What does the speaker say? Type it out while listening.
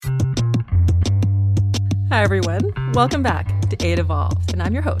Hi, everyone. Welcome back to Aid Evolved, and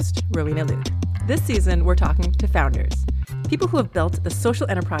I'm your host, Rowena Luke. This season, we're talking to founders, people who have built the social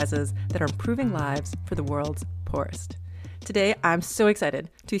enterprises that are improving lives for the world's poorest. Today, I'm so excited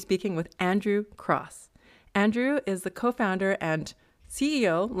to be speaking with Andrew Cross. Andrew is the co-founder and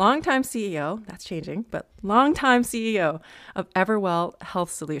longtime CEO, that's changing, but longtime CEO of Everwell Health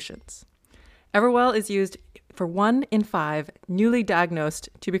Solutions. Everwell is used for 1 in 5 newly diagnosed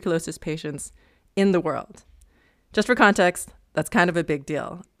tuberculosis patients in the world. Just for context, that's kind of a big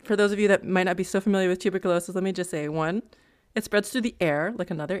deal. For those of you that might not be so familiar with tuberculosis, let me just say, 1, it spreads through the air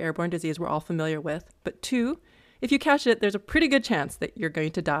like another airborne disease we're all familiar with. But 2, if you catch it, there's a pretty good chance that you're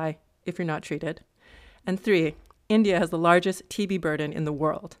going to die if you're not treated. And 3, India has the largest TB burden in the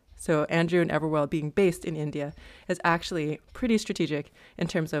world. So Andrew and Everwell being based in India is actually pretty strategic in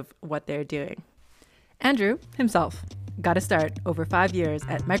terms of what they're doing. Andrew himself got to start over 5 years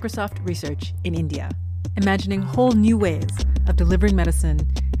at Microsoft Research in India, imagining whole new ways of delivering medicine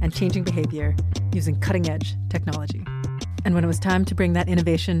and changing behavior using cutting-edge technology. And when it was time to bring that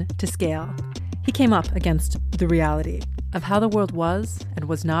innovation to scale, he came up against the reality of how the world was and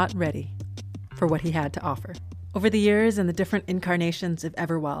was not ready for what he had to offer. Over the years and the different incarnations of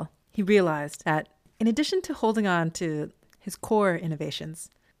Everwell, he realized that in addition to holding on to his core innovations,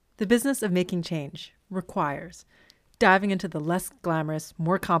 the business of making change requires diving into the less glamorous,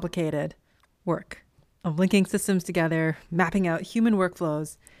 more complicated work of linking systems together, mapping out human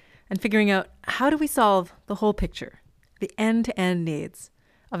workflows, and figuring out how do we solve the whole picture, the end-to-end needs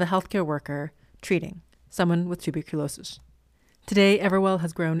of a healthcare worker treating someone with tuberculosis. Today, Everwell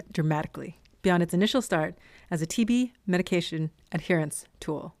has grown dramatically beyond its initial start as a TB medication adherence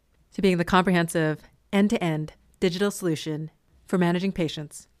tool to being the comprehensive end-to-end digital solution for managing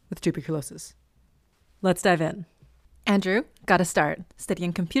patients with tuberculosis. Let's dive in. Andrew got to start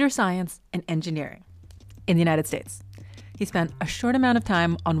studying computer science and engineering in the United States. He spent a short amount of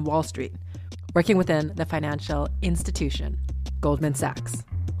time on Wall Street, working within the financial institution, Goldman Sachs.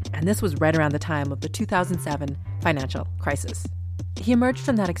 And this was right around the time of the 2007 financial crisis. He emerged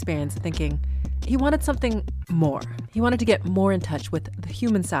from that experience thinking he wanted something more. He wanted to get more in touch with the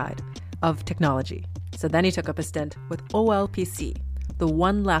human side of technology. So then he took up a stint with OLPC, the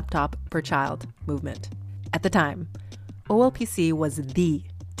one laptop per child movement. At the time, OLPC was the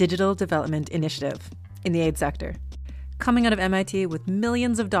digital development initiative in the aid sector, coming out of MIT with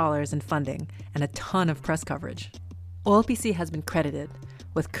millions of dollars in funding and a ton of press coverage. OLPC has been credited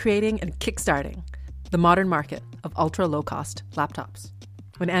with creating and kickstarting the modern market of ultra-low-cost laptops.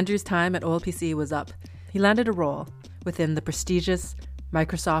 When Andrew's time at OLPC was up, he landed a role within the prestigious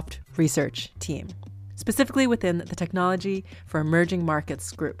Microsoft Research team, specifically within the Technology for Emerging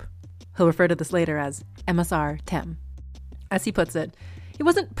Markets group. He'll refer to this later as MSR-TEM. As he puts it, he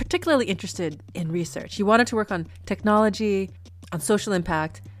wasn't particularly interested in research. He wanted to work on technology, on social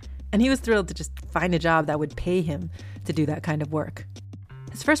impact, and he was thrilled to just find a job that would pay him to do that kind of work.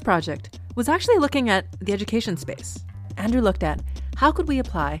 His first project was actually looking at the education space. Andrew looked at how could we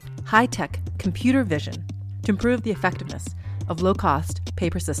apply high-tech computer vision to improve the effectiveness of low-cost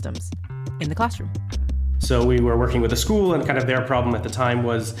paper systems in the classroom. So we were working with a school, and kind of their problem at the time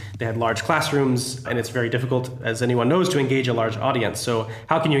was they had large classrooms, and it's very difficult, as anyone knows, to engage a large audience. So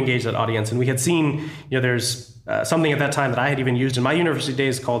how can you engage that audience? And we had seen, there's something at that time that I had even used in my university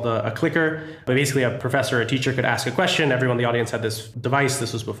days called a clicker. But basically, a professor or a teacher could ask a question. Everyone in the audience had this device.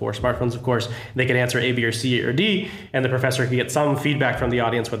 This was before smartphones, of course. They could answer A, B, or C, or D, and the professor could get some feedback from the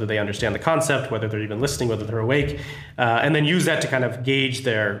audience, whether they understand the concept, whether they're even listening, whether they're awake, and then use that to kind of gauge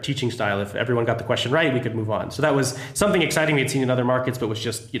their teaching style. If everyone got the question right, we could move on. So that was something exciting we had seen in other markets, but was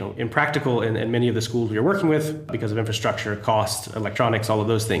just impractical in many of the schools we were working with because of infrastructure, cost, electronics, all of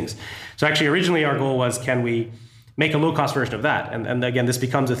those things. So actually, originally our goal was, can we make a low-cost version of that? And again, this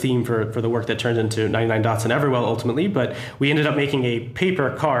becomes a theme for the work that turns into 99 Dots and Everwell ultimately, but we ended up making a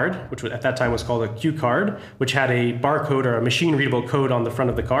paper card, which at that time was called a Q card, which had a barcode or a machine-readable code on the front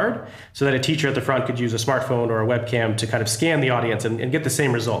of the card, so that a teacher at the front could use a smartphone or a webcam to kind of scan the audience and get the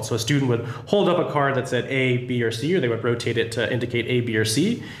same results. So a student would hold up a card that said A, B, or C, or they would rotate it to indicate A, B, or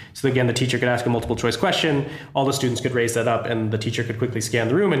C. So again, the teacher could ask a multiple choice question, all the students could raise that up, and the teacher could quickly scan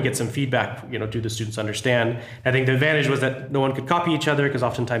the room and get some feedback, do the students understand? I think the advantage was that no one could copy each other, because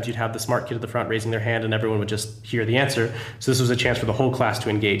oftentimes you'd have the smart kid at the front raising their hand and everyone would just hear the answer. So this was a chance for the whole class to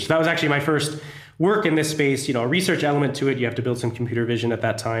engage. So that was actually my first work in this space, a research element to it. You have to build some computer vision at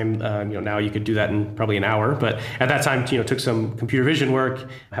that time. Now you could do that in probably an hour, but at that time, took some computer vision work,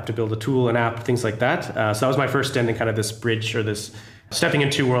 have to build a tool, an app, things like that. So that was my first stint in kind of this bridge, or this stepping in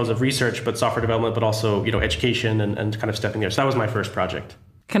two worlds of research, but software development, but also, education and kind of stepping there. So that was my first project.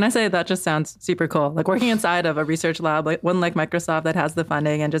 Can I say that just sounds super cool? Like working inside of a research lab, like one like Microsoft that has the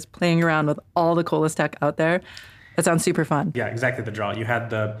funding and just playing around with all the coolest tech out there. That sounds super fun. Yeah, exactly the draw. You had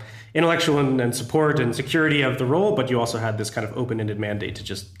the intellectual and support and security of the role, but you also had this kind of open-ended mandate to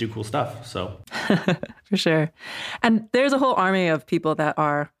just do cool stuff. So for sure. And there's a whole army of people that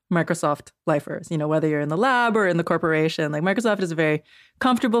are Microsoft lifers, whether you're in the lab or in the corporation. Like Microsoft is a very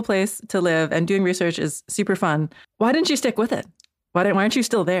comfortable place to live and doing research is super fun. Why didn't you stick with it? Why aren't you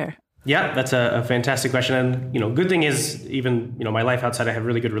still there? Yeah, that's a fantastic question. And, good thing is even, my life outside, I have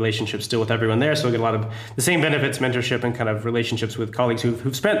really good relationships still with everyone there. So I get a lot of the same benefits, mentorship, and kind of relationships with colleagues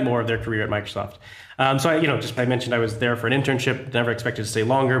who've spent more of their career at Microsoft. So I mentioned I was there for an internship, never expected to stay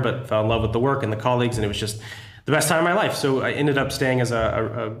longer, but fell in love with the work and the colleagues. And it was just the best time of my life. So I ended up staying as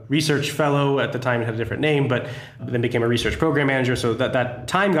a research fellow. At the time, it had a different name, but then became a research program manager. So that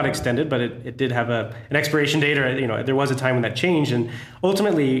time got extended, but it did have an expiration date, or there was a time when that changed. And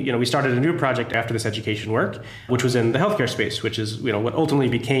ultimately, we started a new project after this education work, which was in the healthcare space, which is what ultimately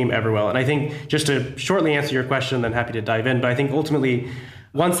became Everwell. And I think just to shortly answer your question, then happy to dive in. But I think ultimately,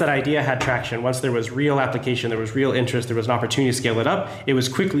 once that idea had traction, once there was real application, there was real interest, there was an opportunity to scale it up,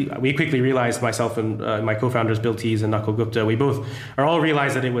 we quickly realized, myself and my co-founders, Bill Tees and Nakul Gupta, we both all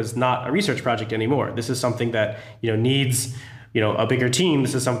realized that it was not a research project anymore. This is something that, needs a bigger team.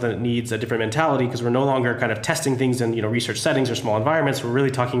 This is something that needs a different mentality because we're no longer kind of testing things in, research settings or small environments. We're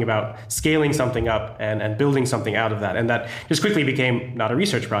really talking about scaling something up and building something out of that. And that just quickly became not a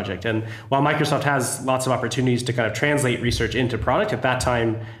research project. And while Microsoft has lots of opportunities to kind of translate research into product, at that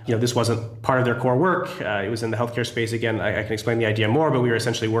time, this wasn't part of their core work. It was in the healthcare space. Again, I can explain the idea more, but we were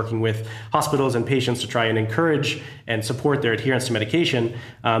essentially working with hospitals and patients to try and encourage and support their adherence to medication.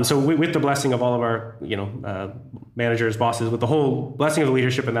 So with the blessing of all of our, managers, bosses, with the whole blessing of the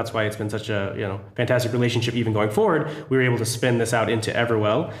leadership, and that's why it's been such a fantastic relationship even going forward, we were able to spin this out into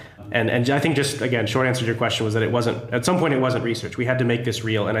Everwell. And I think just, again, short answer to your question was that at some point it wasn't research. We had to make this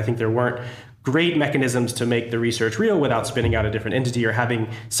real, and I think there weren't great mechanisms to make the research real without spinning out a different entity or having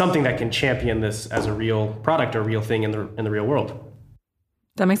something that can champion this as a real product or real thing in the real world.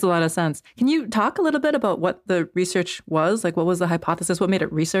 That makes a lot of sense. Can you talk a little bit about what the research was? Like, what was the hypothesis? What made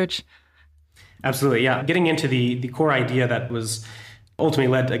it research? Absolutely, yeah. Getting into the core idea that was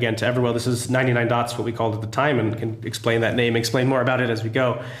ultimately led, again, to Everwell. This is 99 Dots, what we called at the time, and can explain that name, explain more about it as we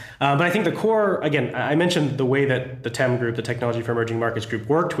go. But I think the core, again, I mentioned the way that the TEM group, the Technology for Emerging Markets group,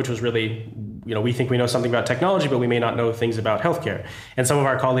 worked, which was really, we think we know something about technology, but we may not know things about healthcare. And some of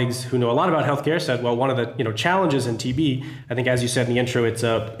our colleagues who know a lot about healthcare said, well, one of the challenges in TB, I think as you said in the intro,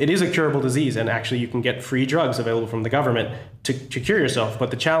 it is a curable disease, and actually you can get free drugs available from the government to cure yourself. But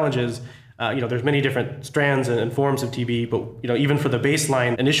the challenge is, there's many different strands and forms of TB, but even for the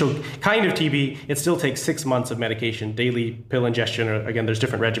baseline initial kind of TB, it still takes 6 months of medication, daily pill ingestion, or again, there's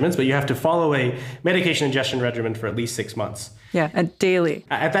different regimens, but you have to follow a medication ingestion regimen for at least 6 months. Yeah, and daily.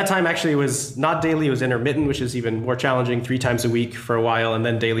 At that time, actually, it was not daily, it was intermittent, which is even more challenging, 3 times a week for a while, and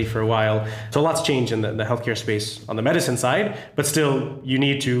then daily for a while. So lots changed in the healthcare space on the medicine side, but still, you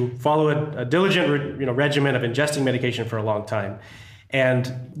need to follow a diligent regimen of ingesting medication for a long time.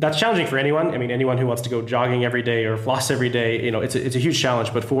 And that's challenging for anyone. I mean, anyone who wants to go jogging every day or floss every day, it's a huge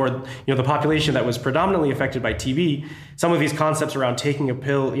challenge. But for the population that was predominantly affected by TB, some of these concepts around taking a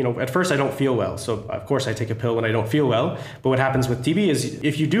pill, at first I don't feel well, so of course I take a pill when I don't feel well. But what happens with TB is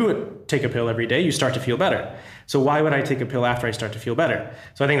if you do take a pill every day, you start to feel better. So why would I take a pill after I start to feel better?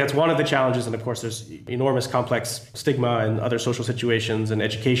 So I think that's one of the challenges. And of course, there's enormous complex stigma and other social situations and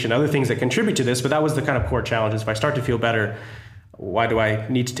education, other things that contribute to this. But that was the kind of core challenge is if I start to feel better, why do I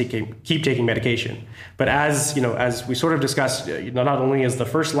need to keep taking medication? But as we sort of discussed, not only is the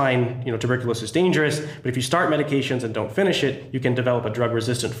first line, tuberculosis dangerous, but if you start medications and don't finish it, you can develop a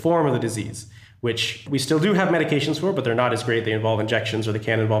drug-resistant form of the disease, which we still do have medications for, but they're not as great. They involve injections, or they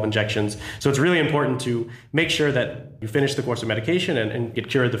can involve injections. So it's really important to make sure that you finish the course of medication and get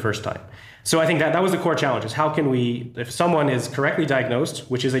cured the first time. So I think that was the core challenge, is how can we, if someone is correctly diagnosed,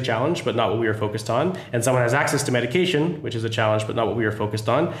 which is a challenge, but not what we were focused on, and someone has access to medication, which is a challenge, but not what we were focused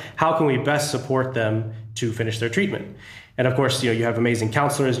on, how can we best support them to finish their treatment? And of course, you have amazing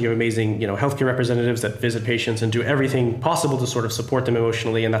counselors, you have amazing, healthcare representatives that visit patients and do everything possible to sort of support them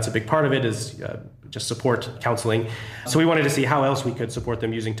emotionally. And that's a big part of it, is just support counseling. So we wanted to see how else we could support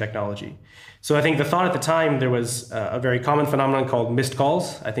them using technology. So I think the thought at the time, there was a very common phenomenon called missed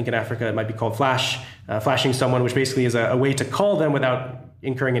calls. I think in Africa it might be called flashing someone, which basically is a way to call them without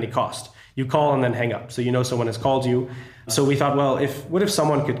incurring any cost. You call and then hang up, so someone has called you. So we thought, well, what if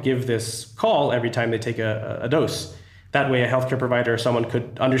someone could give this call every time they take a dose? That way, a healthcare provider or someone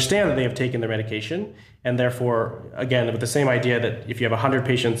could understand that they have taken their medication. And therefore, again, with the same idea that if you have 100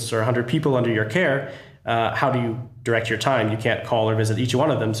 patients or 100 people under your care, how do you direct your time? You can't call or visit each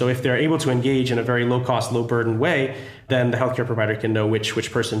one of them. So if they're able to engage in a very low cost, low burden way, then the healthcare provider can know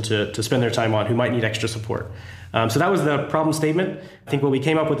which person to spend their time on who might need extra support. So that was the problem statement. I think what we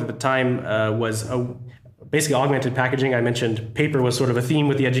came up with at the time was basically augmented packaging. I mentioned paper was sort of a theme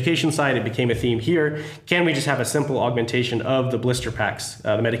with the education side. It became a theme here. Can we just have a simple augmentation of the blister packs?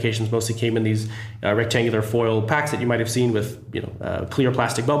 The medications mostly came in these rectangular foil packs that you might have seen with clear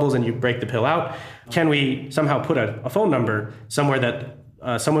plastic bubbles, and you break the pill out. Can we somehow put a phone number somewhere that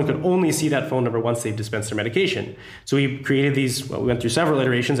someone could only see that phone number once they've dispensed their medication? So we created these. We went through several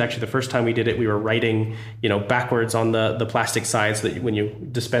iterations. Actually, the first time we did it, we were writing, backwards on the plastic side so that when you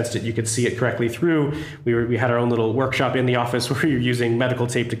dispensed it, you could see it correctly through. We had our own little workshop in the office where we were using medical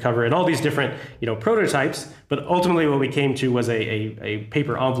tape to cover it. All these different, prototypes. But ultimately, what we came to was a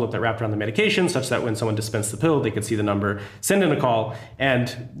paper envelope that wrapped around the medication, such that when someone dispensed the pill, they could see the number, send in a call.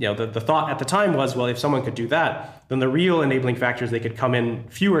 And the thought at the time was, well, if someone could do that, then the real enabling factor is they could come in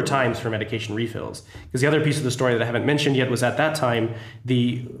fewer times for medication refills. Because the other piece of the story that I haven't mentioned yet was at that time,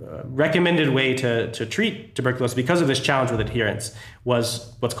 the recommended way to treat tuberculosis, because of this challenge with adherence,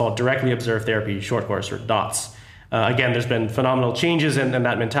 was what's called directly observed therapy, short course, or DOTS. Again, there's been phenomenal changes in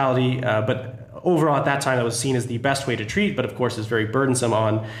that mentality, but overall at that time that was seen as the best way to treat, but of course is very burdensome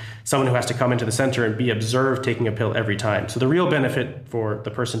on someone who has to come into the center and be observed taking a pill every time. So the real benefit for the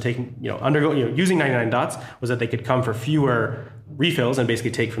person taking, using 99 dots was that they could come for fewer refills and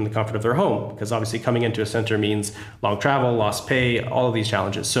basically take from the comfort of their home, because obviously coming into a center means long travel, lost pay, all of these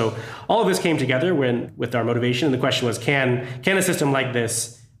challenges. So all of this came together with our motivation, and the question was, can a system like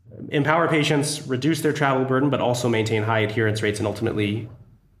this empower patients, reduce their travel burden, but also maintain high adherence rates and ultimately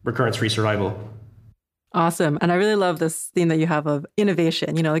recurrence-free survival? Awesome. And I really love this theme that you have of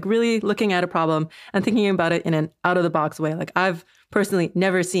innovation, really looking at a problem and thinking about it in an out-of-the-box way. Like, I've personally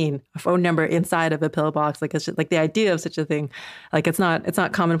never seen a phone number inside of a pill box. Like, it's just like the idea of such a thing, like it's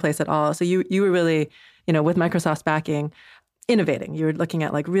not commonplace at all. So you were really, with Microsoft's backing, innovating. You were looking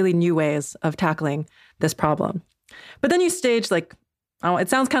at like really new ways of tackling this problem. But then you staged it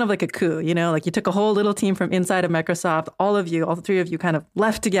sounds kind of like a coup, like you took a whole little team from inside of Microsoft, all the three of you kind of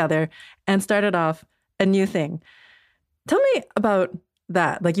left together and started off a new thing. Tell me about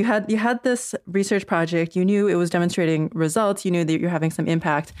that. Like, you had this research project, you knew it was demonstrating results, you knew that you're having some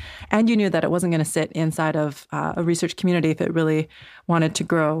impact, and you knew that it wasn't going to sit inside of a research community if it really wanted to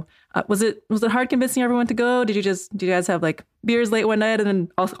grow. Was it hard convincing everyone to go? Did you guys have like beers late one night and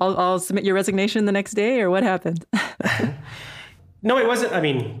then I'll submit your resignation the next day, or what happened? No, it wasn't. I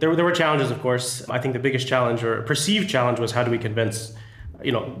mean, there were challenges, of course. I think the biggest challenge, or perceived challenge, was how do we convince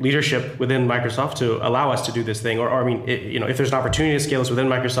leadership within Microsoft to allow us to do this thing, if there's an opportunity to scale this within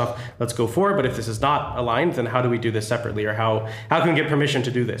Microsoft, let's go for it. But if this is not aligned, then how do we do this separately, or how can we get permission to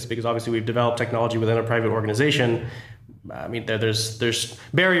do this? Because obviously we've developed technology within a private organization. I mean, there's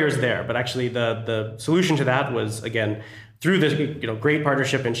barriers there, but actually the solution to that was, again, through this great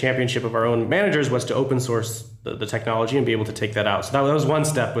partnership and championship of our own managers, was to open source the technology and be able to take that out. So that was one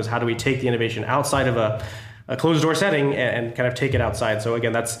step, was how do we take the innovation outside of a closed door setting and kind of take it outside. So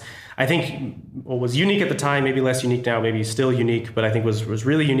again, that's, I think, what was unique at the time, maybe less unique now, maybe still unique, but I think was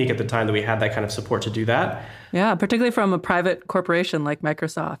really unique at the time that we had that kind of support to do that. Yeah, particularly from a private corporation like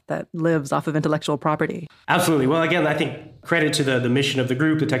Microsoft that lives off of intellectual property. Absolutely. Well, again, I think credit to the mission of the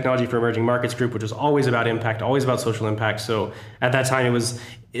group, the Technology for Emerging Markets group, which was always about impact, always about social impact. So at that time,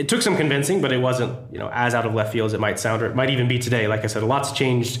 it took some convincing, but it wasn't, as out of left field as it might sound, or it might even be today. Like I said, a lot's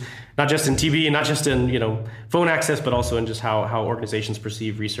changed, not just in TB and not just in, phone access, but also in just how organizations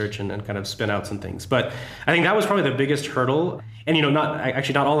perceive research and kind of spin outs and things. But I think that was probably the biggest hurdle. And,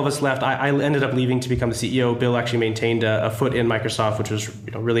 not all of us left. I ended up leaving to become the CEO. Bill actually maintained a foot in Microsoft, which was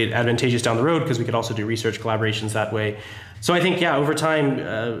really advantageous down the road because we could also do research collaborations that way. So I think, over time,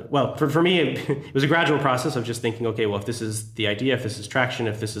 for me, it was a gradual process of just thinking, okay, well, if this is the idea, if this is traction,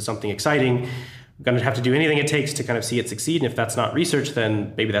 if this is something exciting, I'm going to have to do anything it takes to kind of see it succeed. And if that's not research,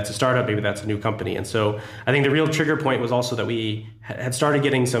 then maybe that's a startup, maybe that's a new company. And so I think the real trigger point was also that we had started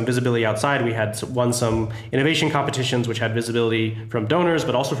getting some visibility outside. We had won some innovation competitions, which had visibility from donors,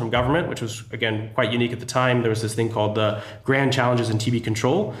 but also from government, which was, again, quite unique at the time. There was this thing called the Grand Challenges in TB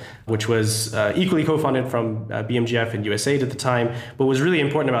Control, which was equally co-funded from BMGF and USAID at the time. But what was really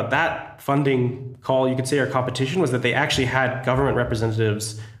important about that funding call, you could say, or competition, was that they actually had government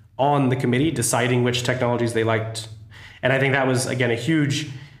representatives on the committee deciding which technologies they liked. And I think that was, again, a huge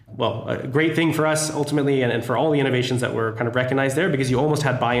a great thing for us ultimately, and for all the innovations that were kind of recognized there, because you almost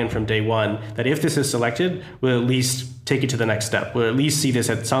had buy-in from day one that if this is selected, we'll at least take it to the next step. We'll at least see this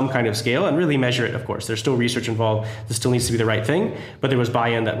at some kind of scale and really measure it, of course. There's still research involved. This still needs to be the right thing, but there was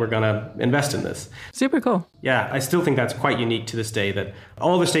buy-in that we're going to invest in this. Super cool. Yeah, I still think that's quite unique to this day, that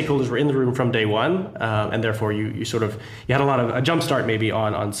all the stakeholders were in the room from day one, and therefore you had a lot of a jump start maybe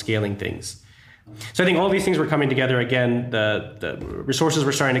on scaling things. So I think all these things were coming together. Again, the resources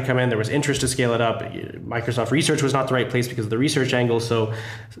were starting to come in. There was interest to scale it up. Microsoft Research was not the right place because of the research angle. So,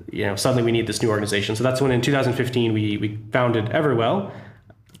 suddenly we need this new organization. So that's when in 2015 we founded Everwell.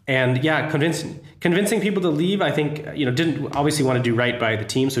 And yeah, convincing people to leave, I think, didn't obviously want to do right by the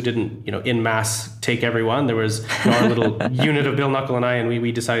team. So didn't, en masse take everyone. There was our little unit of Bill Knuckle and I, and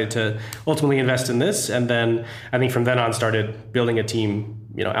we decided to ultimately invest in this. And then I think from then on started building a team,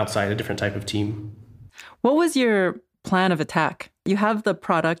 outside, a different type of team. What was your plan of attack? You have the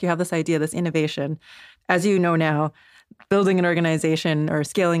product, you have this idea, this innovation. As you know now, building an organization or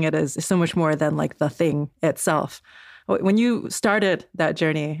scaling it is so much more than like the thing itself. When you started that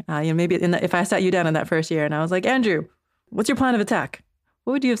journey, maybe if I sat you down in that first year and I was like, Andrew, what's your plan of attack?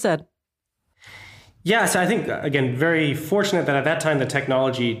 What would you have said? Yeah, so I think, again, very fortunate that at that time, the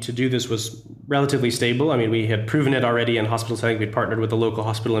technology to do this was relatively stable. I mean, we had proven it already in hospital setting. We'd partnered with a local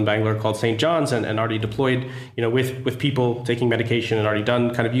hospital in Bangalore called St. John's and already deployed, with people taking medication and already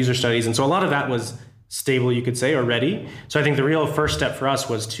done kind of user studies. And so a lot of that was stable, you could say, or ready. So I think the real first step for us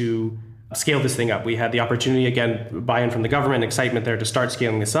was to scale this thing up. We had the opportunity, again, buy-in from the government, excitement there to start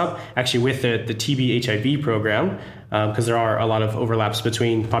scaling this up, actually with the TB HIV program, because there are a lot of overlaps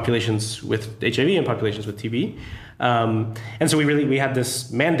between populations with HIV and populations with TB. And so we had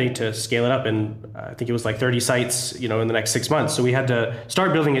this mandate to scale it up, and I think it was like 30 sites, in the next 6 months. So we had to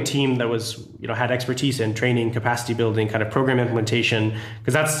start building a team that was, had expertise in training, capacity building, kind of program implementation,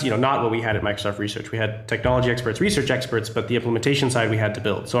 because that's, not what we had at Microsoft Research. We had technology experts, research experts, but the implementation side we had to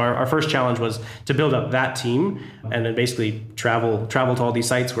build. So our first challenge was to build up that team and then basically travel to all these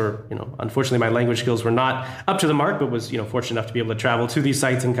sites where, unfortunately my language skills were not up to the mark, but was, fortunate enough to be able to travel to these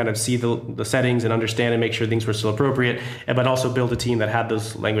sites and kind of see the settings and understand and make sure things were still appropriate, but also build a team that had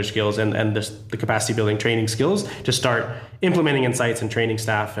those language skills and the capacity building training skills to start implementing insights and training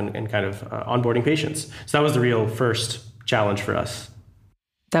staff and kind of onboarding patients. So that was the real first challenge for us.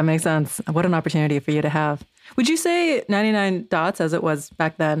 That makes sense. What an opportunity for you to have. Would you say 99 Dots, as it was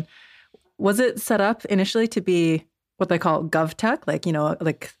back then, was it set up initially to be what they call GovTech?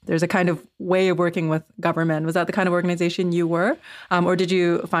 Like there's a kind of way of working with government. Was that the kind of organization you were? Or did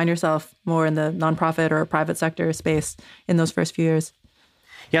you find yourself more in the nonprofit or private sector space in those first few years?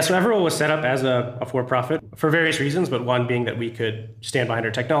 Yeah, so Everwell was set up as a for-profit for various reasons, but one being that we could stand behind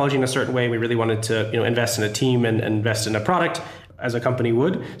our technology in a certain way. We really wanted to invest in a team and invest in a product as a company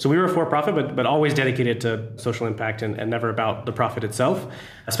would. So we were a for-profit, but always dedicated to social impact and never about the profit itself.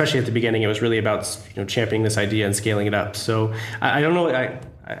 Especially at the beginning, it was really about championing this idea and scaling it up. So I don't know, I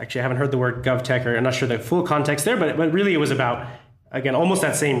actually haven't heard the word GovTech, or I'm not sure the full context there, but really it was about, again, almost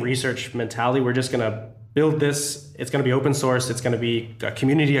that same research mentality. We're just going to build this. It's going to be open source. It's going to be a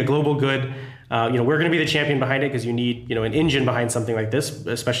community, a global good. We're going to be the champion behind it because you need, an engine behind something like this,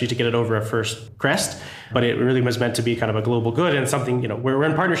 especially to get it over a first crest. But it really was meant to be kind of a global good and something, we're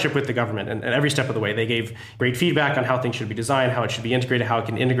in partnership with the government and every step of the way. They gave great feedback on how things should be designed, how it should be integrated, how it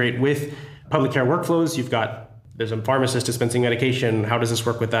can integrate with public care workflows. There's a pharmacist dispensing medication. How does this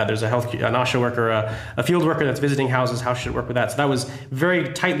work with that? There's an ASHA worker, a field worker that's visiting houses. How should it work with that? So that was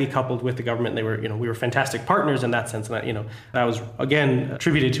very tightly coupled with the government. They were, we were fantastic partners in that sense. And that was, again,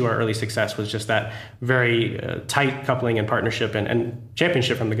 attributed to our early success, was just that very tight coupling and partnership and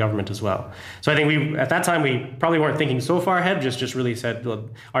championship from the government as well. So I think at that time, we probably weren't thinking so far ahead, just really said, look,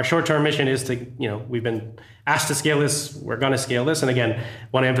 our short-term mission is to, we've been asked to scale this, we're going to scale this. And again,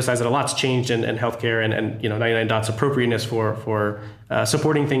 want to emphasize that a lot's changed in healthcare and 99 Dots appropriateness for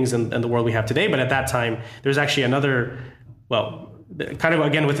supporting things in the world we have today. But at that time, there's actually another, kind of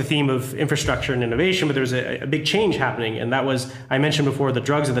again with the theme of infrastructure and innovation, but there was a big change happening. And that was, I mentioned before, the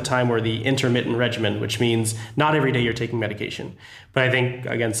drugs at the time were the intermittent regimen, which means not every day you're taking medication. But I think,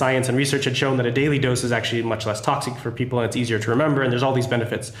 again, science and research had shown that a daily dose is actually much less toxic for people and it's easier to remember. And there's all these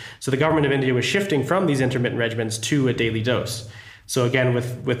benefits. So the government of India was shifting from these intermittent regimens to a daily dose. So again,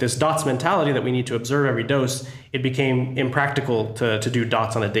 with this DOTS mentality that we need to observe every dose, it became impractical to do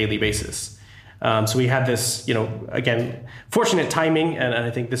DOTS on a daily basis. So we had this, again, fortunate timing, and I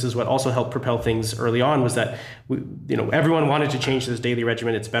think this is what also helped propel things early on, was that everyone wanted to change to this daily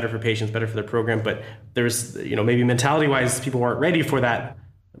regimen. It's better for patients, better for their program, but there's, maybe mentality-wise, people weren't ready for that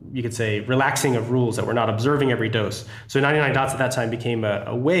you could say, relaxing of rules, that we're not observing every dose. So 99 dots at that time became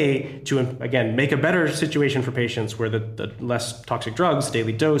a way to, again, make a better situation for patients where the less toxic drugs,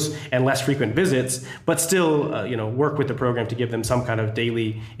 daily dose, and less frequent visits, but still, work with the program to give them some kind of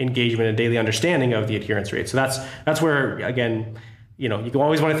daily engagement and daily understanding of the adherence rate. So that's where, again, you can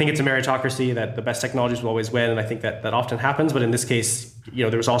always want to think it's a meritocracy, that the best technologies will always win. And I think that often happens. But in this case,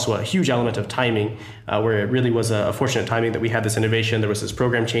 there was also a huge element of timing where it really was a fortunate timing that we had this innovation. There was this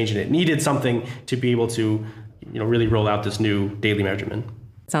program change and it needed something to be able to, really roll out this new daily measurement.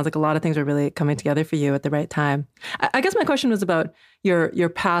 It sounds like a lot of things are really coming together for you at the right time. I guess my question was about your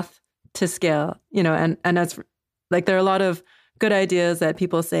path to scale, and as like there are a lot of good ideas that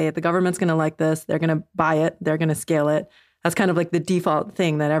people say the government's going to like this, they're going to buy it, they're going to scale it. That's kind of like the default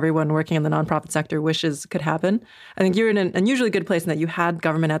thing that everyone working in the nonprofit sector wishes could happen. I think you're in an unusually good place in that you had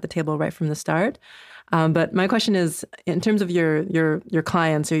government at the table right from the start. But my question is, in terms of your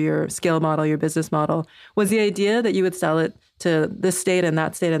clients or your scale model, your business model, was the idea that you would sell it to this state and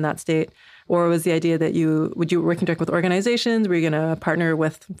that state and that state? Or was the idea that would you working directly with organizations? Were you going to partner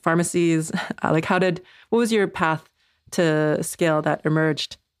with pharmacies? What was your path to scale that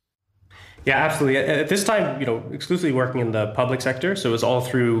emerged? Yeah, absolutely. At this time, exclusively working in the public sector. So it was all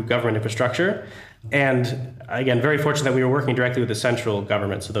through government infrastructure. And again, very fortunate that we were working directly with the central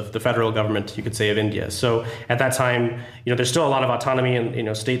government, so the federal government, you could say, of India. So at that time, there's still a lot of autonomy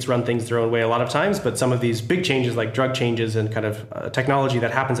and, states run things their own way a lot of times, but some of these big changes like drug changes and kind of technology that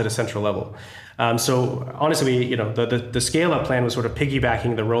happens at a central level. So honestly, the scale up plan was sort of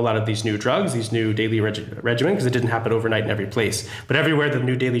piggybacking the rollout of these new drugs, these new daily regimen, because it didn't happen overnight in every place. But everywhere the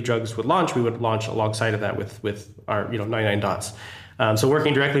new daily drugs would launch, we would launch alongside of that with our 99 dots. So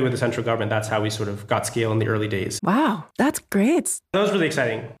working directly with the central government, that's how we sort of got scale in the early days. Wow, that's great. That was really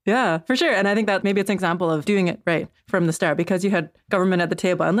exciting. Yeah, for sure. And I think that maybe it's an example of doing it right from the start because you had government at the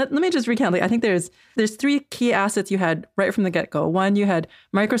table. And let me just recount. I think there's three key assets you had right from the get-go. One, you had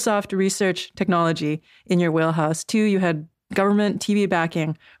Microsoft research technology in your wheelhouse. Two, you had government TV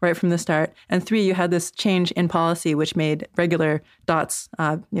backing right from the start. And three, you had this change in policy, which made regular dots,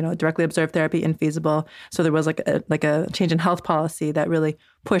 directly observed therapy infeasible. So there was like a change in health policy that really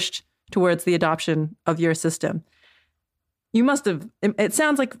pushed towards the adoption of your system. You must have, it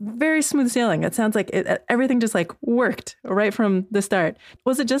sounds like very smooth sailing. It sounds like everything just like worked right from the start.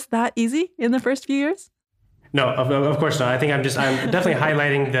 Was it just that easy in the first few years? No, of course not. I think I'm definitely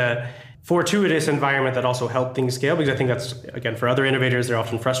highlighting the fortuitous environment that also helped things scale, because I think that's, again, for other innovators, they're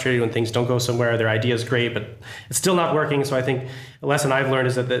often frustrated when things don't go somewhere. Their idea is great, but it's still not working. So I think the lesson I've learned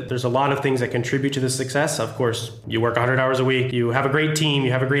is that there's a lot of things that contribute to this success. Of course, you work 100 hours a week, you have a great team,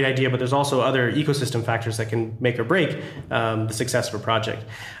 you have a great idea, but there's also other ecosystem factors that can make or break the success of a project.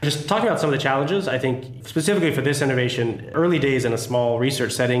 Just talking about some of the challenges, I think specifically for this innovation, early days in a small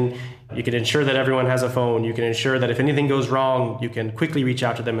research setting, you can ensure that everyone has a phone. You can ensure that if anything goes wrong, you can quickly reach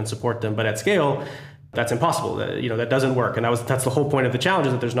out to them and support them. But at scale, that's impossible. That doesn't work. And that's the whole point of the challenge,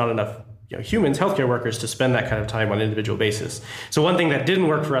 is that there's not enough humans, healthcare workers, to spend that kind of time on an individual basis. So one thing that didn't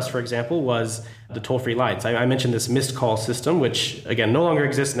work for us, for example, was the toll-free lines. I mentioned this missed call system, which again no longer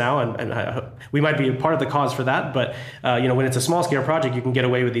exists now, and we might be a part of the cause for that. But when it's a small-scale project, you can get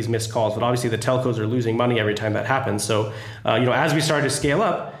away with these missed calls. But obviously, the telcos are losing money every time that happens. So as we started to scale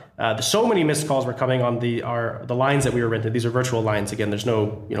up, so many missed calls were coming on the lines that we were renting. These are virtual lines. Again, there's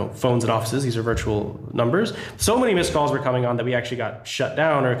no phones at offices. These are virtual numbers. So many missed calls were coming on that we actually got shut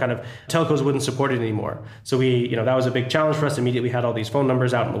down, or kind of telcos wouldn't support it anymore. So that was a big challenge for us. Immediately, we had all these phone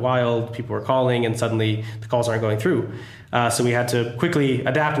numbers out in the wild. People were calling, and suddenly the calls aren't going through. So we had to quickly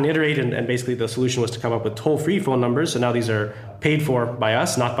adapt and iterate, and basically the solution was to come up with toll-free phone numbers. So now these are paid for by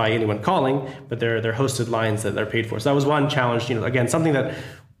us, not by anyone calling, but they're hosted lines that they're paid for. So that was one challenge. Again, something that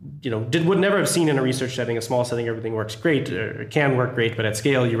would never have seen in a research setting. A small setting, everything works great, or can work great, but at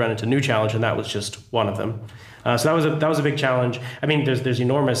scale, you run into new challenge, and that was just one of them. So that was a big challenge. I mean, there's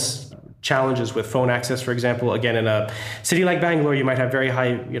enormous challenges with phone access, for example. Again, in a city like Bangalore, you might have very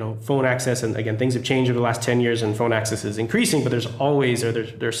high, phone access, and again, things have changed over the last 10 years, and phone access is increasing. But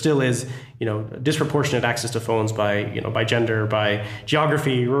there still is, disproportionate access to phones by gender, by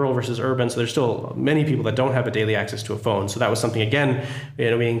geography, rural versus urban. So there's still many people that don't have a daily access to a phone. So that was something, again,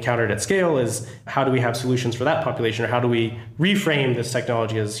 we encountered at scale, is how do we have solutions for that population, or how do we reframe this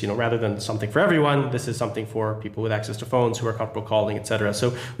technology as, rather than something for everyone, this is something for people with access to phones who are comfortable calling, et cetera.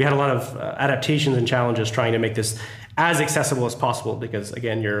 So we had a lot of adaptations and challenges trying to make this as accessible as possible, because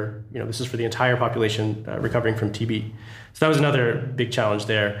again, this is for the entire population recovering from TB. So that was another big challenge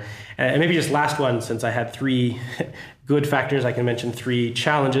there. And maybe just last one, since I had three good factors, I can mention three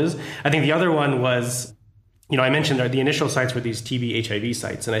challenges. I think the other one was I mentioned the initial sites were these TB HIV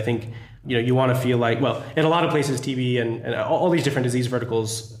sites. And I think, you want to feel like, well, in a lot of places, TB and all these different disease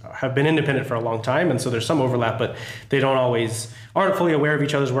verticals have been independent for a long time. And so there's some overlap, but they aren't fully aware of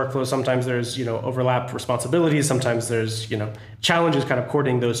each other's workflows. Sometimes there's, overlap responsibilities. Sometimes there's, challenges kind of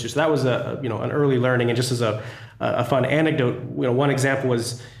coordinating those two. So that was an early learning. And just as a fun anecdote, one example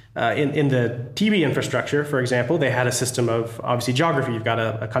was, in the TB infrastructure, for example, they had a system of obviously geography. You've got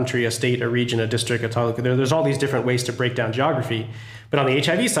a country, a state, a region, a district, a taluk. There's all these different ways to break down geography. But on the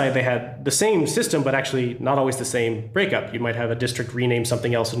HIV side, they had the same system, but actually not always the same breakup. You might have a district rename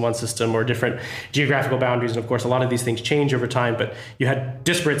something else in one system or different geographical boundaries. And of course, a lot of these things change over time, but you had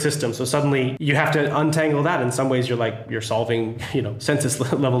disparate systems. So suddenly you have to untangle that. In some ways, you're solving, census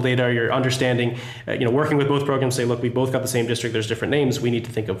level data, you're understanding, working with both programs, say, look, we both got the same district, there's different names. We need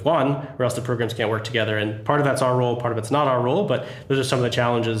to think of one, or else the programs can't work together. And part of that's our role, part of it's not our role, but those are some of the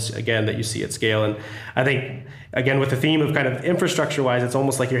challenges, again, that you see at scale. And I think, again, with the theme of kind of infrastructure-wise, it's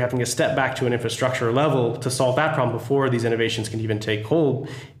almost like you're having to step back to an infrastructure level to solve that problem before these innovations can even take hold,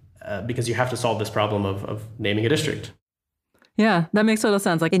 because you have to solve this problem of naming a district. Yeah, that makes total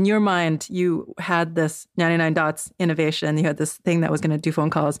sense. Like in your mind, you had this 99 dots innovation. You had this thing that was going to do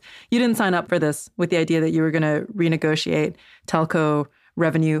phone calls. You didn't sign up for this with the idea that you were going to renegotiate telco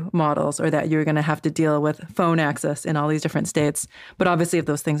revenue models or that you're going to have to deal with phone access in all these different states. But obviously, if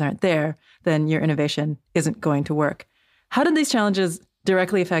those things aren't there, then your innovation isn't going to work. How did these challenges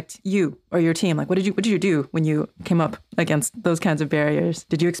directly affect you or your team? Like, what did you do when you came up against those kinds of barriers?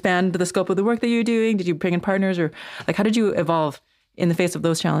 Did you expand the scope of the work that you're doing? Did you bring in partners, or like how did you evolve in the face of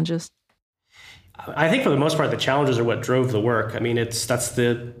those challenges? I think for the most part, the challenges are what drove the work. I mean, that's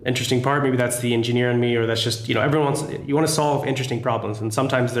the interesting part. Maybe that's the engineer in me, or that's just, you want to solve interesting problems. And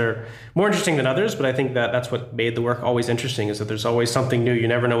sometimes they're more interesting than others, but I think that's what made the work always interesting, is that there's always something new. You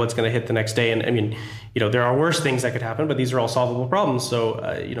never know what's going to hit the next day. And I mean, there are worse things that could happen, but these are all solvable problems. So,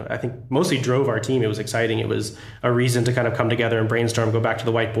 I think mostly drove our team. It was exciting. It was a reason to kind of come together and brainstorm, go back to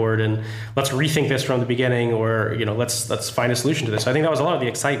the whiteboard and let's rethink this from the beginning, or, let's find a solution to this. So I think that was a lot of the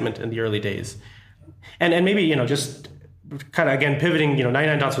excitement in the early days. And maybe, just kind of, again, pivoting,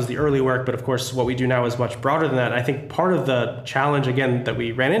 99 dots was the early work, but of course, what we do now is much broader than that. I think part of the challenge, again, that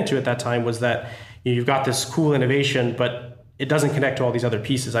we ran into at that time was that you've got this cool innovation, but it doesn't connect to all these other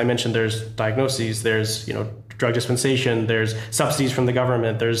pieces. I mentioned there's diagnoses, there's, drug dispensation, there's subsidies from the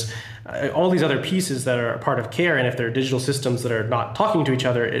government, there's all these other pieces that are a part of care. And if there are digital systems that are not talking to each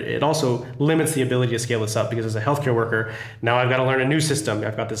other, it also limits the ability to scale this up, because as a healthcare worker, now I've got to learn a new system.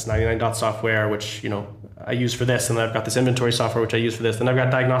 I've got this 99 dot software, which, I use for this, and then I've got this inventory software, which I use for this, and I've got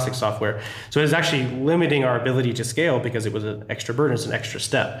diagnostic software. So it's actually limiting our ability to scale because it was an extra burden, it's an extra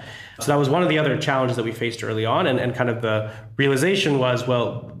step. So that was one of the other challenges that we faced early on. And kind of the realization was,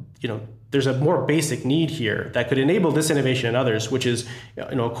 well, there's a more basic need here that could enable this innovation and others, which is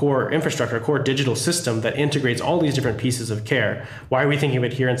a core infrastructure, a core digital system that integrates all these different pieces of care. Why are we thinking of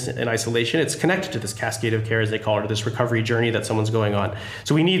adherence in isolation? It's connected to this cascade of care, as they call it, or this recovery journey that someone's going on.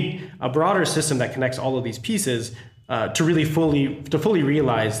 So we need a broader system that connects all of these pieces to really fully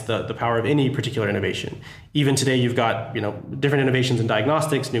realize the power of any particular innovation. Even today, you've got different innovations in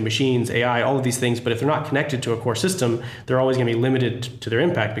diagnostics, new machines, AI, all of these things. But if they're not connected to a core system, they're always going to be limited to their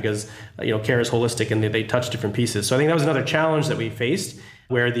impact, because care is holistic and they touch different pieces. So I think that was another challenge that we faced,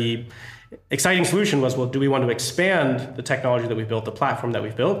 where the exciting solution was, well, do we want to expand the technology that we've built, the platform that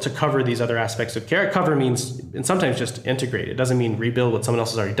we've built, to cover these other aspects of care? Cover means, and sometimes just integrate. It doesn't mean rebuild what someone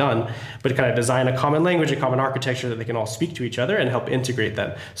else has already done, but kind of design a common language, a common architecture that they can all speak to each other and help integrate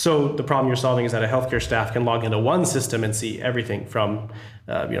that. So the problem you're solving is that a healthcare staff can log into one system and see everything from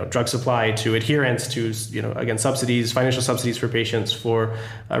drug supply to adherence to, again, subsidies, financial subsidies for patients, for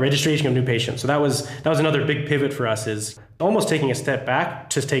registration of new patients. So that was another big pivot for us, is almost taking a step back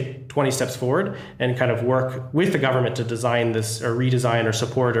to take 20 steps forward and kind of work with the government to design this, or redesign, or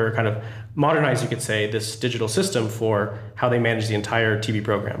support, or kind of modernize, you could say, this digital system for how they manage the entire TB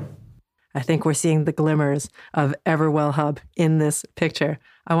program. I think we're seeing the glimmers of Everwell Hub in this picture.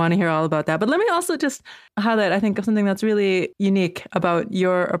 I want to hear all about that. But let me also just highlight, I think, something that's really unique about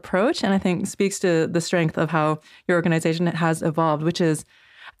your approach, and I think speaks to the strength of how your organization has evolved, which is,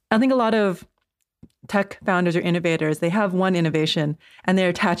 I think a lot of tech founders or innovators, they have one innovation and they're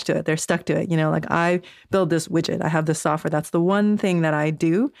attached to it. They're stuck to it. Like, I build this widget. I have this software. That's the one thing that I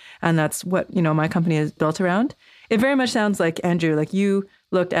do. And that's what, my company is built around. It very much sounds like, Andrew, like you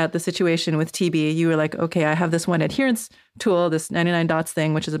looked at the situation with TB. You were like, okay, I have this one adherence tool, this 99 dots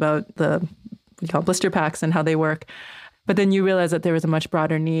thing, which is about what you call blister packs and how they work. But then you realized that there was a much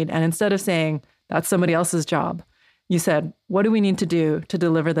broader need. And instead of saying that's somebody else's job, you said, what do we need to do to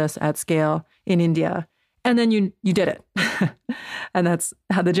deliver this at scale in India? And then you did it. And that's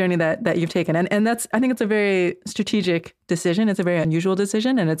how the journey that you've taken. And that's, I think it's a very strategic decision. It's a very unusual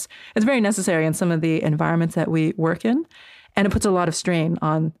decision. And it's very necessary in some of the environments that we work in. And it puts a lot of strain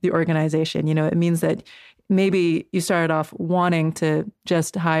on the organization. You know, it means that maybe you started off wanting to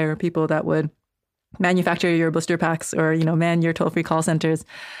just hire people that would manufacture your blister packs or, you know, man your toll-free call centers.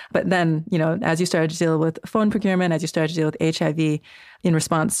 But then, you know, as you started to deal with phone procurement, as you started to deal with HIV in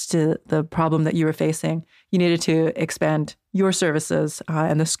response to the problem that you were facing, you needed to expand your services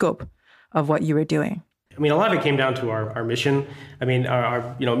and the scope of what you were doing. I mean, a lot of it came down to our mission. I mean,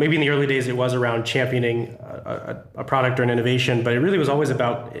 our you know, maybe in the early days it was around championing a product or an innovation, but it really was always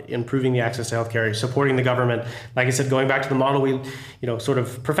about improving the access to healthcare, supporting the government. Like I said, going back to the model we, you know, sort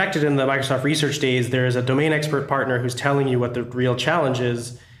of perfected in the Microsoft research days, there is a domain expert partner who's telling you what the real challenge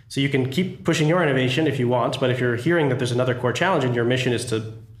is. So you can keep pushing your innovation if you want, but if you're hearing that there's another core challenge and your mission is to,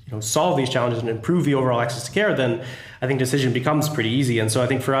 you know, solve these challenges and improve the overall access to care, then I think decision becomes pretty easy. And so I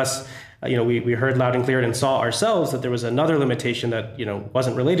think for us, you know, we heard loud and clear and saw ourselves that there was another limitation that, you know,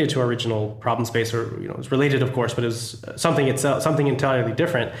 wasn't related to our original problem space, or, you know, it was related, of course, but it was something entirely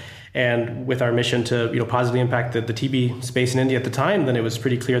different. And with our mission to, you know, positively impact the TB space in India at the time, then it was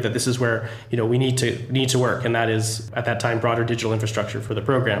pretty clear that this is where, you know, we need to work, and that is at that time broader digital infrastructure for the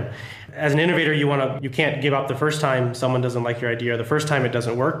program. As an innovator, you can't give up the first time someone doesn't like your idea, or the first time it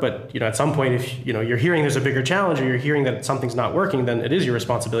doesn't work. But, you know, at some point, if, you know, you're hearing there's a bigger challenge, or you're hearing that something's not working, then it is your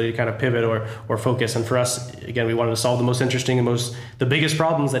responsibility to kind of pivot or focus. And for us, again, we wanted to solve the most interesting and the biggest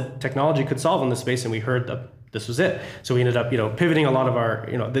problems that technology could solve in this space, and we heard that this was it. So we ended up, you know, pivoting a lot of our,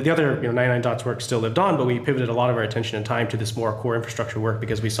 you know, the other, you know, 99 Dots work still lived on, but we pivoted a lot of our attention and time to this more core infrastructure work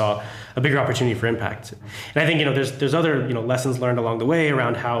because we saw a bigger opportunity for impact. And I think, you know, there's other, you know, lessons learned along the way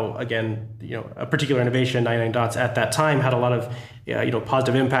around how, again, you know, a particular innovation, 99 Dots at that time had a lot of, you know,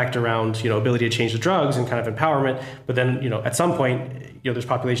 positive impact around, you know, ability to change the drugs and kind of empowerment. But then, you know, at some point, you know, there's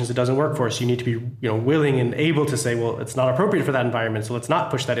populations it doesn't work for. So you need to be, you know, willing and able to say, well, it's not appropriate for that environment, so let's not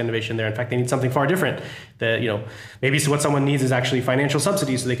push that innovation there. In fact, they need something far different. That, you know, maybe so what someone needs is actually financial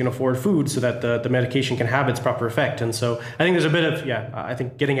subsidies so they can afford food, so that the medication can have its proper effect. And so I think there's a bit of, I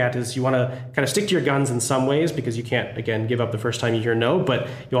think getting at is you want to kind of stick to your guns in some ways, because you can't, again, give up the first time you hear no, but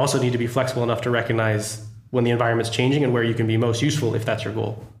you also need to be flexible enough to recognize when the environment's changing and where you can be most useful if that's your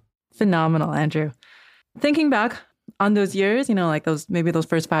goal. Phenomenal, Andrew. Thinking back on those years, you know, like those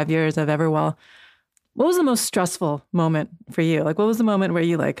first 5 years of Everwell, what was the most stressful moment for you? Like, what was the moment where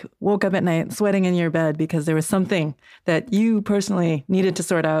you like woke up at night sweating in your bed because there was something that you personally needed to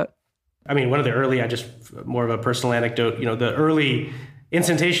sort out? I mean, one of the early, more of a personal anecdote, you know, the early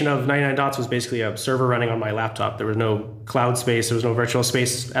instantation of 99 Dots was basically a server running on my laptop. There was no cloud space. There was no virtual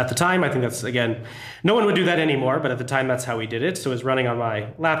space at the time. I think that's, again, no one would do that anymore, but at the time, that's how we did it. So it was running on my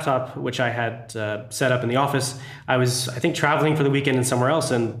laptop, which I had set up in the office. I was, I think, traveling for the weekend and somewhere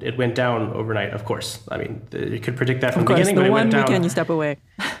else, and it went down overnight, of course. I mean, you could predict that from the beginning, but it went down. The one weekend you step away.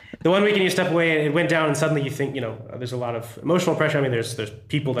 The one weekend you step away, it went down, and suddenly you think, you know, there's a lot of emotional pressure. I mean, there's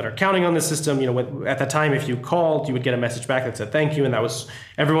people that are counting on the system. You know, at that time, if you called, you would get a message back that said thank you, and that was,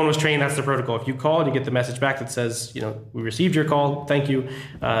 everyone was trained. That's the protocol. If you called, you get the message back that says, you know, we received your call, thank you.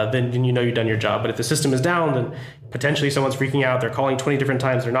 Then you know you've done your job. But if the system is down, then potentially someone's freaking out. They're calling 20 different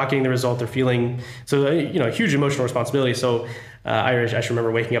times. They're not getting the result. They're feeling you know, a huge emotional responsibility. So I just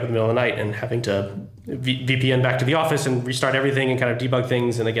remember waking up in the middle of the night and having to VPN back to the office and restart everything and kind of debug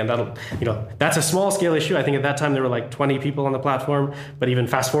things. And again, that's a small scale issue. I think at that time there were like 20 people on the platform, but even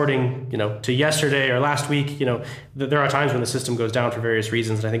fast forwarding, you know, to yesterday or last week, you know, there are times when the system goes down for various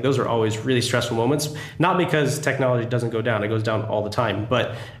reasons. And I think those are always really stressful moments, not because technology doesn't go down, it goes down all the time.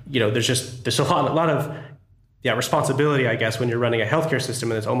 But, you know, there's a lot of responsibility, I guess, when you're running a healthcare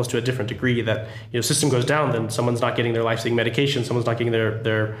system, and it's almost to a different degree that, you know, system goes down, then someone's not getting their life-saving medication, someone's not getting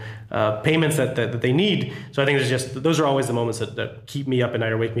their payments that they need. So I think those are always the moments that keep me up at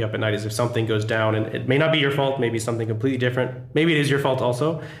night or wake me up at night, is if something goes down, and it may not be your fault, maybe something completely different, maybe it is your fault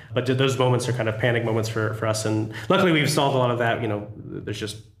also, but those moments are kind of panic moments for us. And luckily we've solved a lot of that. You know, there's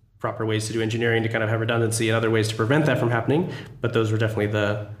just proper ways to do engineering to kind of have redundancy and other ways to prevent that from happening, but those were definitely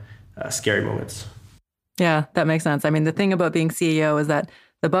the scary moments. Yeah, that makes sense. I mean, the thing about being CEO is that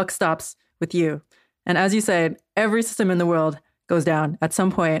the buck stops with you. And as you said, every system in the world goes down at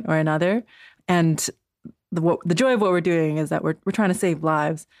some point or another. And the joy of what we're doing is that we're trying to save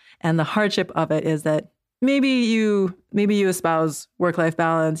lives. And the hardship of it is that maybe you espouse work-life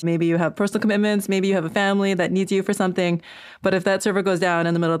balance, maybe you have personal commitments, maybe you have a family that needs you for something. But if that server goes down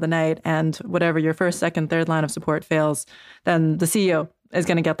in the middle of the night and whatever, your first, second, third line of support fails, then the CEO is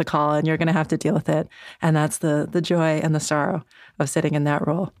going to get the call and you're going to have to deal with it. And that's the joy and the sorrow of sitting in that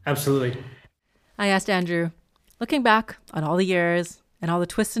role. Absolutely. I asked Andrew, looking back on all the years and all the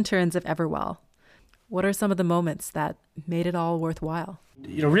twists and turns of Everwell, what are some of the moments that made it all worthwhile?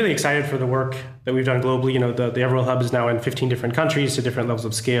 Really excited for the work that we've done globally. The Everwell Hub is now in 15 different countries to different levels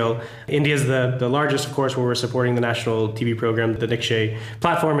of scale. India is the largest, of course, where we're supporting the national TB program. The Nikshay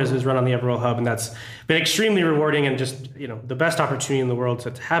platform is run on the Everwell Hub, and that's been extremely rewarding and just, the best opportunity in the world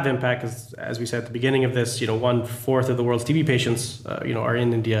to have impact. As we said at the beginning of this, 1/4 of the world's TB patients, are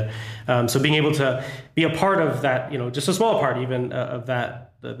in India. So being able to be a part of that, just a small part even of that,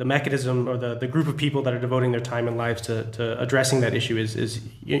 the mechanism or the group of people that are devoting their time and lives to addressing that issue is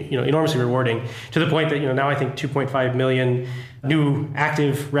enormously rewarding, to the point that now I think 2.5 million new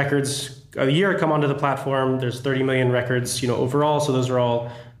active records a year come onto the platform. There's 30 million records overall, so those are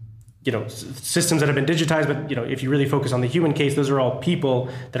all systems that have been digitized, but if you really focus on the human case, those are all people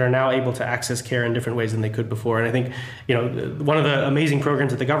that are now able to access care in different ways than they could before. And I think one of the amazing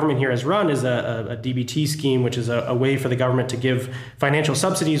programs that the government here has run is a DBT scheme, which is a way for the government to give financial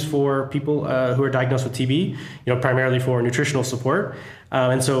subsidies for people who are diagnosed with TB, primarily for nutritional support.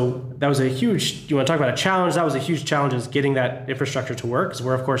 And so that was a huge, you want to talk about a challenge, that was a huge challenge, is getting that infrastructure to work.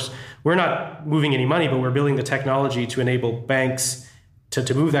 Because we're not moving any money, but we're building the technology to enable banks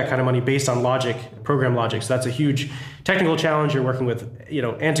to move that kind of money based on logic, program logic. So that's a huge technical challenge. You're working with,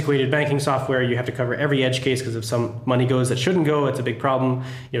 antiquated banking software. You have to cover every edge case, because if some money goes that shouldn't go, it's a big problem.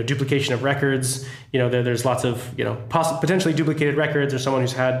 Duplication of records. There's lots of, potentially duplicated records, or someone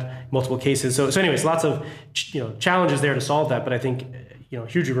who's had multiple cases. So anyways, lots of, challenges there to solve that. But I think,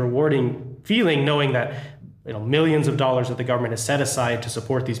 hugely rewarding feeling knowing that, millions of dollars that the government has set aside to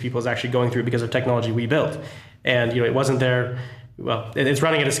support these people is actually going through because of technology we built. And, it wasn't there. Well, it's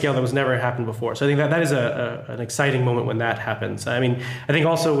running at a scale that was never happened before. So I think that is an exciting moment when that happens. I mean, I think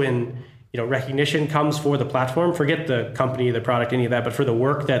also when, recognition comes for the platform, forget the company, the product, any of that, but for the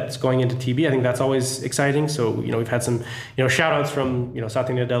work that's going into TB, I think that's always exciting. So, we've had some, shout outs from,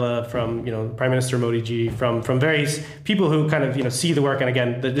 Satya Nadella, from, Prime Minister Modi ji, from various people who kind of, see the work. And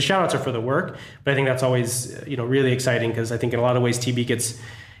again, the shout outs are for the work, but I think that's always, really exciting, because I think in a lot of ways TB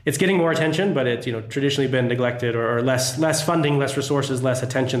it's getting more attention, but it's traditionally been neglected, or less funding, less resources, less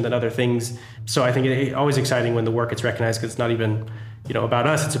attention than other things. So I think it's always exciting when the work gets recognized, because it's not even about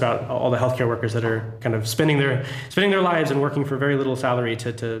us. It's about all the healthcare workers that are kind of spending their lives and working for very little salary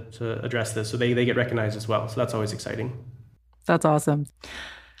to address this. So they get recognized as well. So that's always exciting. That's awesome.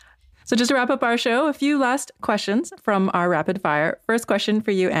 So just to wrap up our show, a few last questions from our rapid fire. First question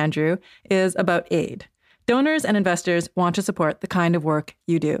for you, Andrew, is about aid. Donors and investors want to support the kind of work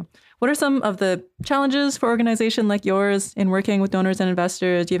you do. What are some of the challenges for an organization like yours in working with donors and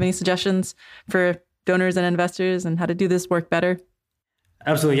investors? Do you have any suggestions for donors and investors and how to do this work better?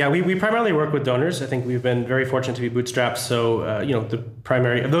 Absolutely. Yeah, we primarily work with donors. I think we've been very fortunate to be bootstrapped. So, the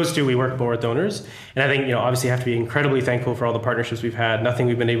primary of those two, we work more with donors. And I think, obviously have to be incredibly thankful for all the partnerships we've had. Nothing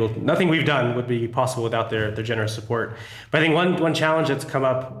we've done would be possible without their generous support. But I think one challenge that's come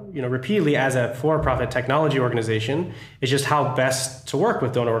up, repeatedly as a for-profit technology organization is just how best to work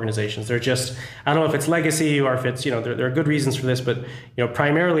with donor organizations. They're just, I don't know if it's legacy or if it's, there are good reasons for this, but,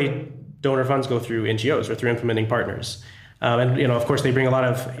 primarily donor funds go through NGOs or through implementing partners. And, of course, they bring a lot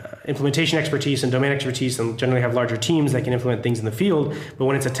of implementation expertise and domain expertise, and generally have larger teams that can implement things in the field. But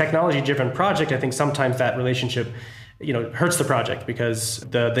when it's a technology-driven project, I think sometimes that relationship, hurts the project, because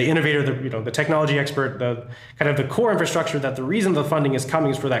the innovator, the technology expert, the kind of the core infrastructure, that the reason the funding is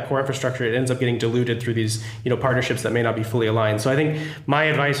coming is for that core infrastructure. It ends up getting diluted through these, partnerships that may not be fully aligned. So I think my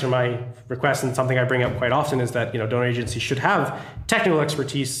advice or my request, and something I bring up quite often, is that, donor agencies should have technical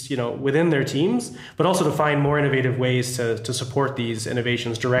expertise, within their teams, but also to find more innovative ways to support these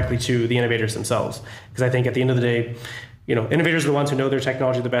innovations directly to the innovators themselves. Because I think at the end of the day, innovators are the ones who know their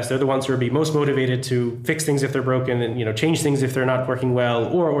technology the best. They're the ones who are most motivated to fix things if they're broken, and change things if they're not working well,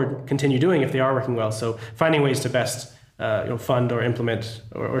 or continue doing if they are working well. So finding ways to best fund or implement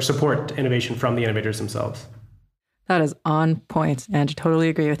or support innovation from the innovators themselves. That is on point, and I totally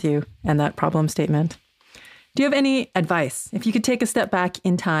agree with you and that problem statement. Do you have any advice, if you could take a step back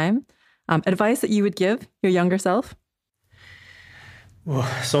in time, advice that you would give your younger self?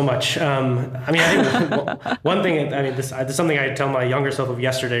 Oh, so much. I think one thing, this is something I tell my younger self of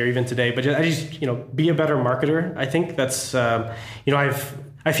yesterday or even today, but I just, be a better marketer. I think that's,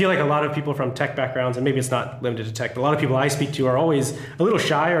 I feel like a lot of people from tech backgrounds, and maybe it's not limited to tech, but a lot of people I speak to are always a little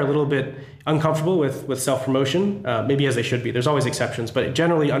shy or a little bit uncomfortable with self-promotion, maybe as they should be. There's always exceptions, but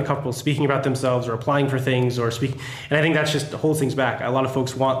generally uncomfortable speaking about themselves or applying for things or speak. And I think that's just holds things back. A lot of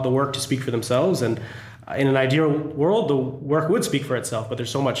folks want the work to speak for themselves. And in an ideal world, the work would speak for itself, but there's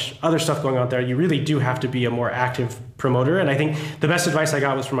so much other stuff going on there. You really do have to be a more active promoter. And I think the best advice I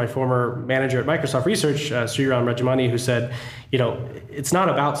got was from my former manager at Microsoft Research, Sriram Rajamani, who said, it's not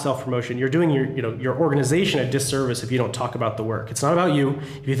about self-promotion. You're doing your organization a disservice if you don't talk about the work. It's not about you.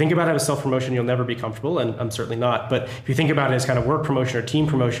 If you think about it as self-promotion, you'll never be comfortable, and I'm certainly not. But if you think about it as kind of work promotion or team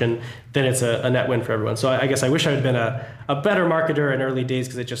promotion, then it's a net win for everyone. So I guess I wish I had been a better marketer in early days,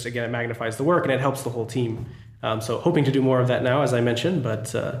 because it just, again, it magnifies the work and it helps the whole team. So hoping to do more of that now, as I mentioned,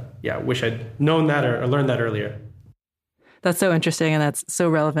 but wish I'd known that or learned that earlier. That's so interesting, and that's so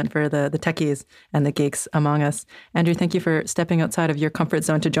relevant for the techies and the geeks among us. Andrew, thank you for stepping outside of your comfort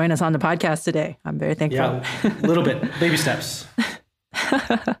zone to join us on the podcast today. I'm very thankful. Yeah, a little bit. Baby steps.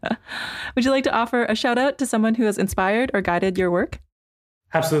 Would you like to offer a shout out to someone who has inspired or guided your work?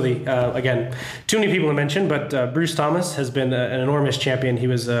 Absolutely. Again, too many people to mention, but Bruce Thomas has been an enormous champion. He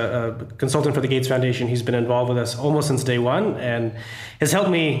was a consultant for the Gates Foundation. He's been involved with us almost since day one, and has helped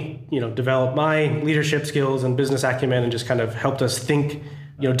me, develop my leadership skills and business acumen, and just kind of helped us think,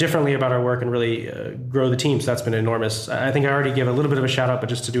 differently about our work and really grow the team. So that's been enormous. I think I already gave a little bit of a shout out, but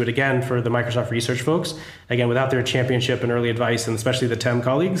just to do it again for the Microsoft Research folks, again, without their championship and early advice, and especially the TEM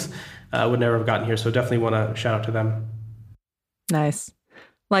colleagues, would never have gotten here. So definitely want to shout out to them. Nice.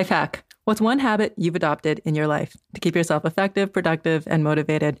 Life hack. What's one habit you've adopted in your life to keep yourself effective, productive, and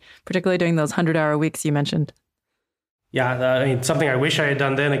motivated, particularly during those 100-hour weeks you mentioned? Yeah, something I wish I had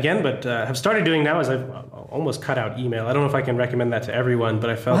done then again, but have started doing now is I've almost cut out email. I don't know if I can recommend that to everyone, but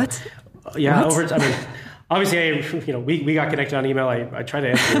I felt... What? Yeah, what? Obviously, we got connected on email. I try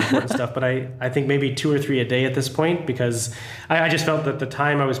to answer important stuff, but I think maybe 2 or 3 a day at this point, because I just felt that the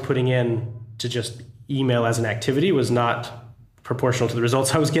time I was putting in to just email as an activity was not proportional to the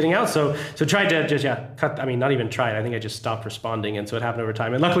results I was getting out. So tried to just, cut, not even tried. I think I just stopped responding. And so it happened over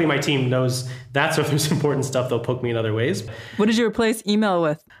time. And luckily my team knows that. So if there's important stuff, they'll poke me in other ways. What did you replace email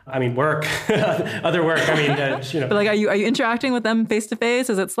with? Work, other work. But are you interacting with them face to face?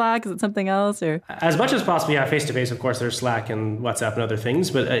 Is it Slack? Is it something else? Or as much as possible, yeah, face to face. Of course, there's Slack and WhatsApp and other things.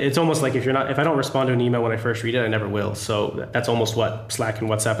 But it's almost like if I don't respond to an email when I first read it, I never will. So that's almost what Slack and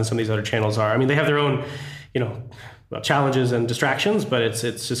WhatsApp and some of these other channels are. They have their own, challenges and distractions, but it's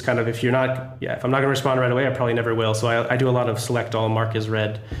just kind of, if I'm not going to respond right away, I probably never will. So I do a lot of select all, mark as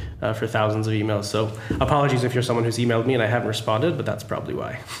read for thousands of emails. So apologies if you're someone who's emailed me and I haven't responded, but that's probably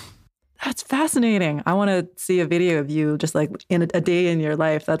why. That's fascinating. I want to see a video of you just like in a day in your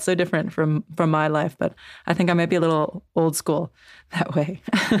life. That's so different from my life, but I think I might be a little old school that way.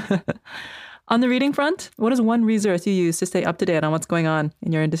 On the reading front, what is one resource you use to stay up to date on what's going on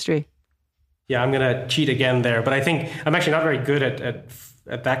in your industry? Yeah, I'm going to cheat again there, but I think I'm actually not very good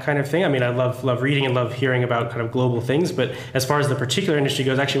at that kind of thing. I love reading and love hearing about kind of global things, but as far as the particular industry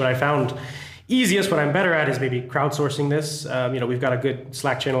goes, actually what I found easiest, what I'm better at, is maybe crowdsourcing this. We've got a good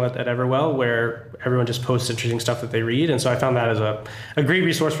Slack channel at Everwell where everyone just posts interesting stuff that they read. And so I found that as a great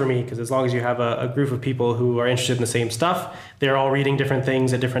resource for me, because as long as you have a group of people who are interested in the same stuff, they're all reading different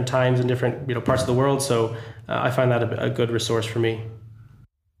things at different times in different parts of the world. So I find that a good resource for me.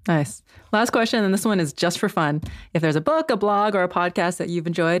 Nice. Last question, and this one is just for fun. If there's a book, a blog, or a podcast that you've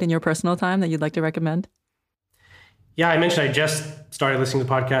enjoyed in your personal time that you'd like to recommend? Yeah, I mentioned I just started listening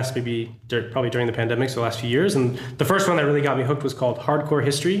to podcasts probably during the pandemic, so the last few years. And the first one that really got me hooked was called Hardcore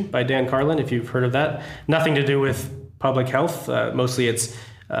History by Dan Carlin, if you've heard of that. Nothing to do with public health. Mostly it's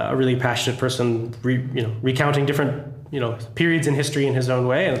a really passionate person recounting different periods in history in his own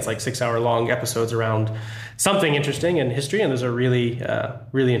way. And it's like 6-hour-long episodes around something interesting in history. And those are really,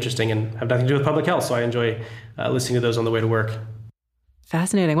 really interesting and have nothing to do with public health. So I enjoy listening to those on the way to work.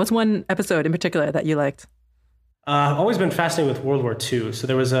 Fascinating. What's one episode in particular that you liked? I've always been fascinated with World War II. So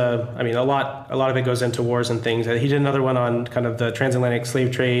there was a lot of it goes into wars and things. He did another one on kind of the transatlantic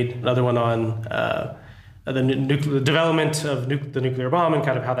slave trade, another one on the development of the nuclear bomb and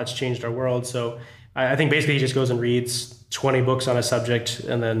kind of how that's changed our world. So I think basically he just goes and reads 20 books on a subject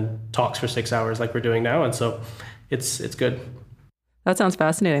and then talks for 6 hours like we're doing now. And so it's good. That sounds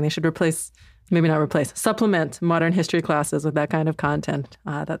fascinating. They should supplement modern history classes with that kind of content.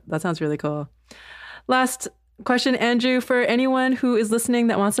 That sounds really cool. Last question, Andrew, for anyone who is listening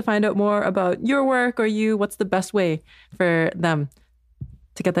that wants to find out more about your work or you, what's the best way for them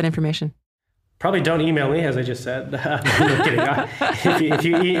to get that information? Probably don't email me, as I just said. No kidding.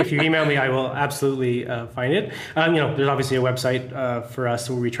 If you email me, I will absolutely find it. There's obviously a website for us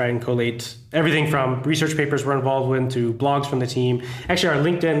where we try and collate everything from research papers we're involved in to blogs from the team. Actually, our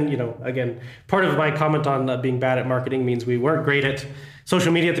LinkedIn, again, part of my comment on being bad at marketing means we weren't great at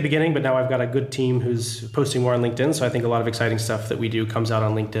social media at the beginning, but now I've got a good team who's posting more on LinkedIn. So I think a lot of exciting stuff that we do comes out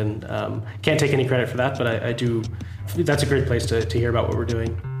on LinkedIn. Can't take any credit for that, but I do. That's a great place to hear about what we're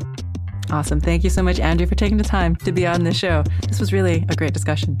doing. Awesome. Thank you so much, Andrew, for taking the time to be on this show. This was really a great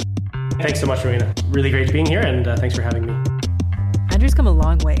discussion. Thanks so much, Rowena. Really great being here, and thanks for having me. Andrew's come a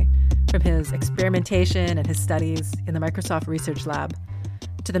long way from his experimentation and his studies in the Microsoft Research Lab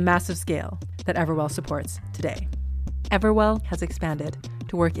to the massive scale that Everwell supports today. Everwell has expanded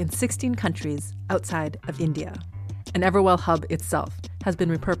to work in 16 countries outside of India. And Everwell Hub itself has been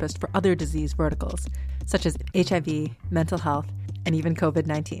repurposed for other disease verticals, such as HIV, mental health, and even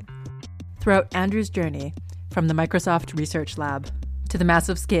COVID-19. Throughout Andrew's journey from the Microsoft Research Lab to the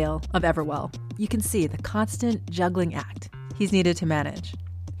massive scale of Everwell, you can see the constant juggling act he's needed to manage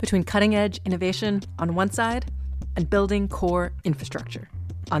between cutting-edge innovation on one side and building core infrastructure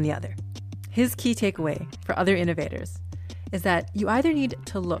on the other. His key takeaway for other innovators is that you either need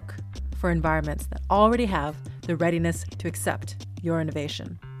to look for environments that already have the readiness to accept your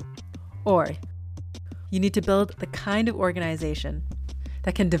innovation, or you need to build the kind of organization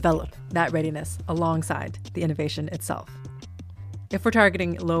that can develop that readiness alongside the innovation itself. If we're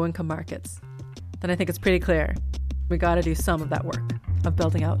targeting low-income markets, then I think it's pretty clear we got to do some of that work of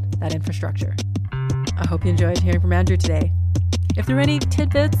building out that infrastructure. I hope you enjoyed hearing from Andrew today. If there are any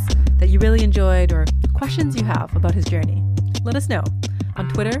tidbits that you really enjoyed or questions you have about his journey, let us know on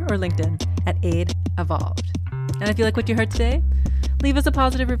Twitter or LinkedIn at AidEvolved. And if you like what you heard today, leave us a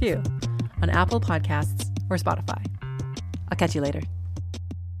positive review on Apple Podcasts or Spotify. I'll catch you later.